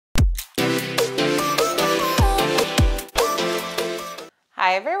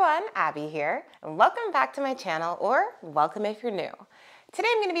Hi everyone, Abby here, and welcome back to my channel, or welcome if you're new. Today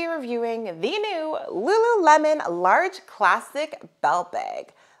I'm going to be reviewing the new Lululemon Large Classic Belt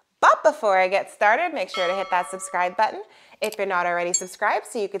Bag. But before I get started, make sure to hit that subscribe button if you're not already subscribed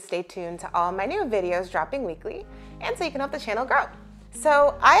so you can stay tuned to all my new videos dropping weekly and so you can help the channel grow.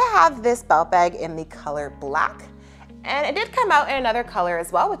 So I have this belt bag in the color black, and it did come out in another color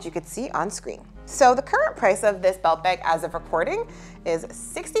as well, which you could see on screen. So the current price of this belt bag as of recording is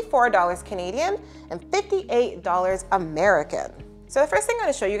 $64 Canadian and $58 American. So the first thing I'm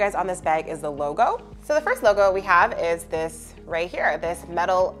going to show you guys on this bag is the logo. So the first logo we have is this right here, this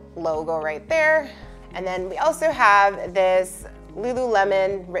metal logo right there. And then we also have this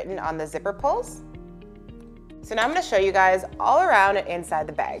Lululemon written on the zipper pulls. So now I'm going to show you guys all around and inside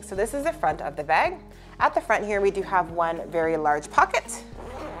the bag. So this is the front of the bag. At the front here we do have one very large pocket.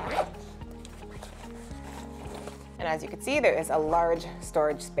 And as you can see, there is a large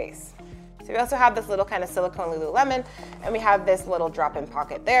storage space. So we also have this little kind of silicone Lululemon, and we have this little drop-in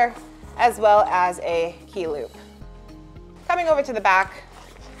pocket there, as well as a key loop. Coming over to the back,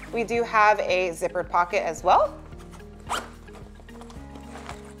 we do have a zippered pocket as well.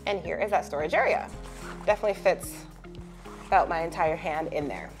 And here is that storage area. Definitely fits about my entire hand in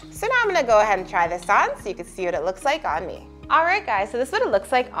there. So now I'm gonna go ahead and try this on so you can see what it looks like on me. All right guys, so this is what it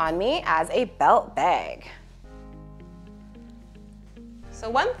looks like on me as a belt bag. So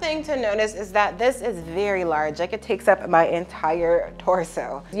one thing to notice is that this is very large, like it takes up my entire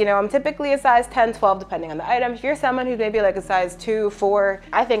torso. You know, I'm typically a size 10, 12, depending on the item. If you're someone who's maybe like a size 2, 4,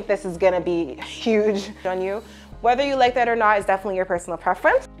 I think this is gonna be huge on you. Whether you like that or not is definitely your personal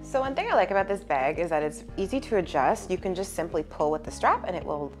preference. So one thing I like about this bag is that it's easy to adjust. You can just simply pull with the strap and it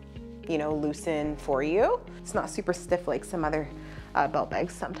will, you know, loosen for you. It's not super stiff like some other belt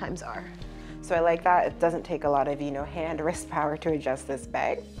bags sometimes are. So I like that. It doesn't take a lot of, you know, hand wrist power to adjust this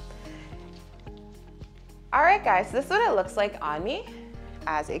bag. All right guys, so this is what it looks like on me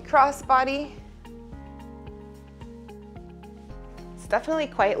as a crossbody. It's definitely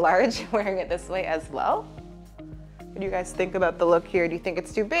quite large wearing it this way as well. What do you guys think about the look here? Do you think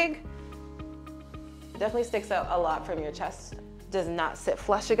it's too big? It definitely sticks out a lot from your chest. Does not sit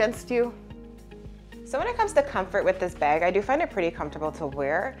flush against you. So when it comes to comfort with this bag, I do find it pretty comfortable to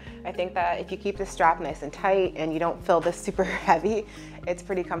wear. I think that if you keep the strap nice and tight and you don't feel this super heavy, it's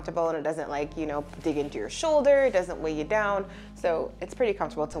pretty comfortable and it doesn't like, you know, dig into your shoulder, it doesn't weigh you down. So it's pretty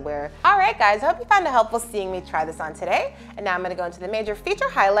comfortable to wear. All right guys, I hope you found it helpful seeing me try this on today. And now I'm gonna go into the major feature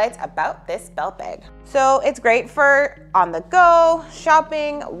highlights about this belt bag. So it's great for on the go,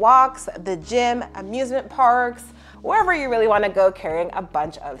 shopping, walks, the gym, amusement parks, wherever you really want to go carrying a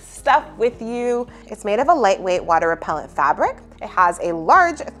bunch of stuff with you. It's made of a lightweight water repellent fabric. It has a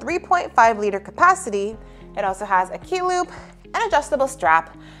large 3.5 liter capacity. It also has a key loop, an adjustable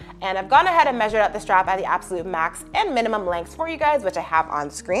strap, and I've gone ahead and measured out the strap at the absolute max and minimum lengths for you guys, which I have on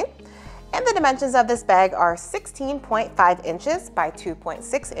screen. And the dimensions of this bag are 16.5 inches by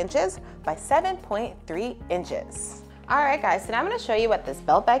 2.6 inches by 7.3 inches. All right guys, so now I'm gonna show you what this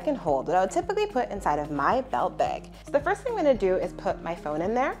belt bag can hold, what I would typically put inside of my belt bag. So the first thing I'm gonna do is put my phone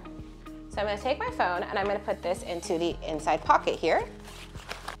in there. So I'm gonna take my phone and I'm gonna put this into the inside pocket here.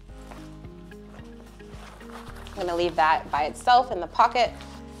 I'm gonna leave that by itself in the pocket.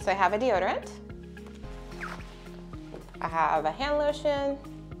 So I have a deodorant. I have a hand lotion.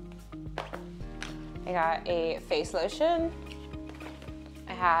 I got a face lotion.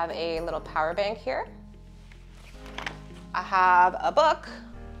 I have a little power bank here. I have a book,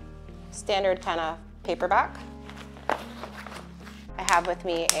 standard kind of paperback. I have with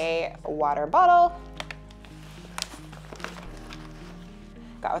me a water bottle.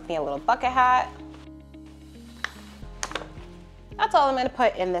 Got with me a little bucket hat. That's all I'm gonna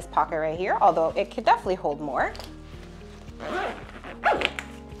put in this pocket right here, although it could definitely hold more.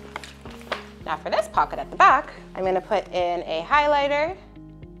 Now for this pocket at the back, I'm gonna put in a highlighter,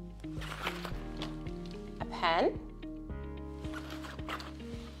 a pen,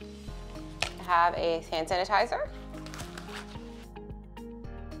 have a hand sanitizer,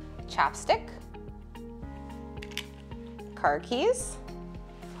 chapstick, car keys.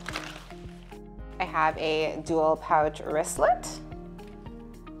 I have a dual pouch wristlet.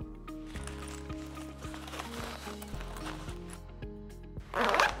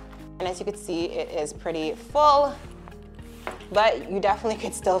 And as you can see, it is pretty full, but you definitely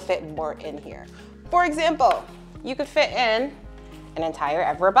could still fit more in here. For example, you could fit in an entire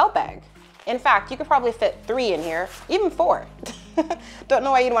Everett belt bag. In fact, you could probably fit 3 in here, even 4. Don't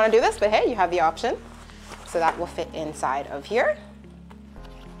know why you'd want to do this, but hey, you have the option. So that will fit inside of here.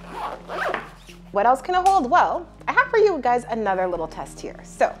 What else can it hold? Well, I have for you guys another little test here.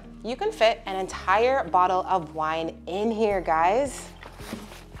 So you can fit an entire bottle of wine in here, guys.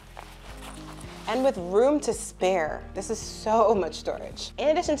 And with room to spare. This is so much storage. In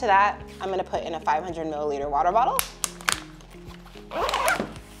addition to that, I'm gonna put in a 500 milliliter water bottle.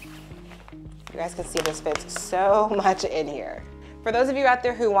 You guys can see this fits so much in here. For those of you out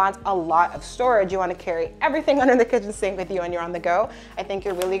there who want a lot of storage, you want to carry everything under the kitchen sink with you when you're on the go, I think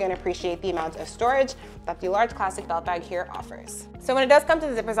you're really going to appreciate the amount of storage that the large classic belt bag here offers. So when it does come to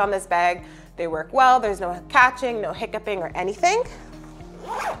the zippers on this bag, they work well. There's no catching, no hiccuping or anything.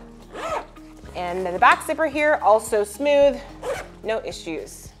 And the back zipper here, also smooth, no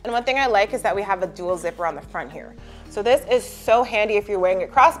issues. And one thing I like is that we have a dual zipper on the front here. So this is so handy if you're wearing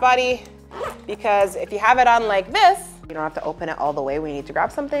it crossbody, because if you have it on like this, you don't have to open it all the way when you need to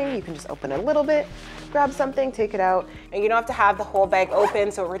grab something. You can just open it a little bit, grab something, take it out, and you don't have to have the whole bag open,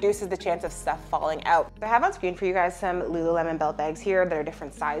 so it reduces the chance of stuff falling out. I have on screen for you guys some Lululemon belt bags here that are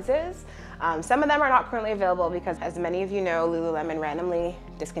different sizes. Some of them are not currently available because, as many of you know, Lululemon randomly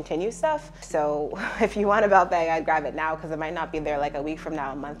discontinues stuff. So if you want a belt bag, I'd grab it now because it might not be there like a week from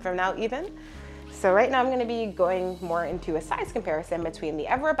now, a month from now even. So right now I'm gonna be going more into a size comparison between the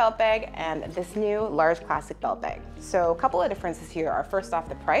Everett belt bag and this new large classic belt bag. So a couple of differences here are, first off,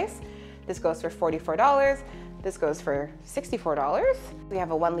 the price. This goes for $44. This goes for $64. We have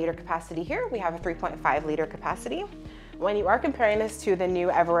a 1 liter capacity here. We have a 3.5 liter capacity. When you are comparing this to the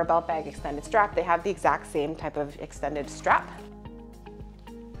new Everett belt bag extended strap, they have the exact same type of extended strap,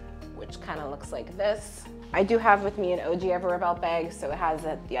 which kind of looks like this. I do have with me an OG Everett belt bag, so it has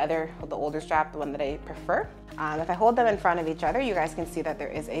the older strap, the one that I prefer. If I hold them in front of each other, you guys can see that there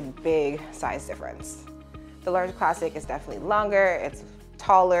is a big size difference. The large classic is definitely longer, it's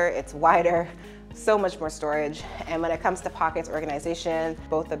taller, it's wider, so much more storage. And when it comes to pockets organization,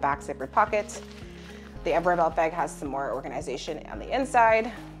 both the back zipper pockets, the Everett belt bag has some more organization on the inside.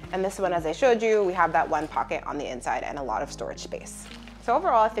 And this one, as I showed you, we have that one pocket on the inside and a lot of storage space. So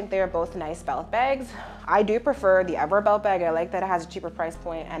overall, I think they are both nice belt bags. I do prefer the Everett belt bag. I like that it has a cheaper price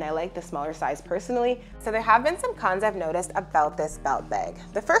point, and I like the smaller size personally. So there have been some cons I've noticed about this belt bag.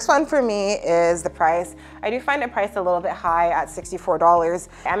 The first one for me is the price. I do find it priced a little bit high at $64.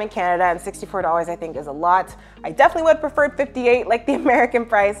 I'm in Canada, and $64 I think is a lot. I definitely would have preferred $58 like the American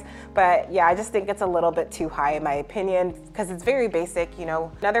price, but yeah, I just think it's a little bit too high in my opinion because it's very basic, you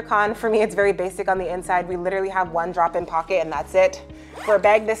know. Another con for me, it's very basic on the inside. We literally have one drop-in pocket and that's it. For a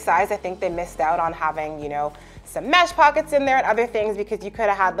bag this size, I think they missed out on having, you know, some mesh pockets in there and other things, because you could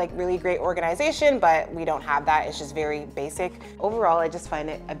have had like really great organization, but we don't have that. It's just very basic. Overall, I just find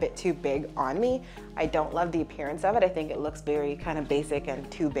it a bit too big on me. I don't love the appearance of it. I think it looks very kind of basic and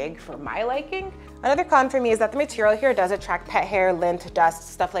too big for my liking. Another con for me is that the material here does attract pet hair, lint,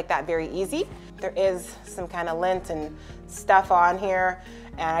 dust, stuff like that very easy. There is some kind of lint and stuff on here.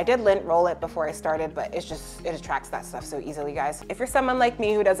 And I did lint roll it before I started, but it attracts that stuff so easily, guys. If you're someone like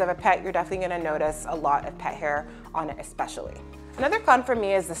me who does have a pet, you're definitely gonna notice a lot of pet hair on it especially. Another con for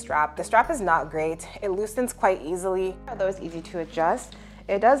me is the strap. The strap is not great. It loosens quite easily, although it's easy to adjust.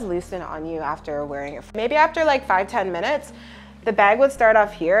 It does loosen on you after wearing it. Maybe after like 5-10 minutes, the bag would start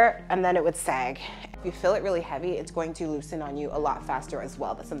off here and then it would sag. If you feel it really heavy, it's going to loosen on you a lot faster as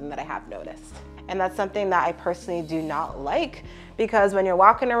well. That's something that I have noticed. And that's something that I personally do not like, because when you're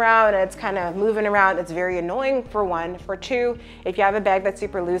walking around and it's kind of moving around, it's very annoying, for one. For two, if you have a bag that's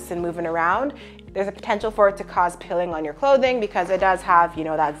super loose and moving around, there's a potential for it to cause pilling on your clothing, because it does have, you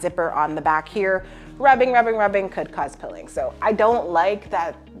know, that zipper on the back here. Rubbing could cause pilling. So I don't like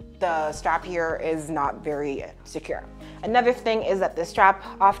that the strap here is not very secure. Another thing is that the strap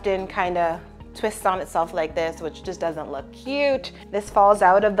often kind of twists on itself like this, which just doesn't look cute. This falls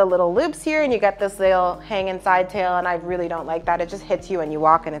out of the little loops here and you get this little hanging side tail, and I really don't like that. It just hits you when you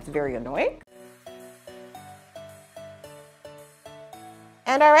walk and it's very annoying.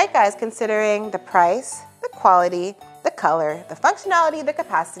 And all right, guys, considering the price, the quality, the color, the functionality, the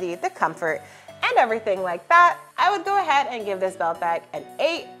capacity, the comfort, and everything like that, I would go ahead and give this belt bag an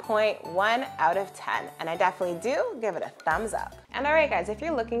 8.1 out of 10. And I definitely do give it a thumbs up. And all right, guys, if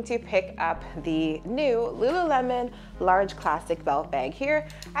you're looking to pick up the new Lululemon large classic belt bag here,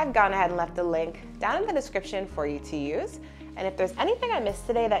 I've gone ahead and left a link down in the description for you to use. And if there's anything I missed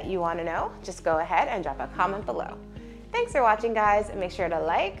today that you want to know, just go ahead and drop a comment below. Thanks for watching, guys, and make sure to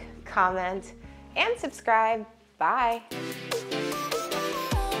like, comment, and subscribe. Bye.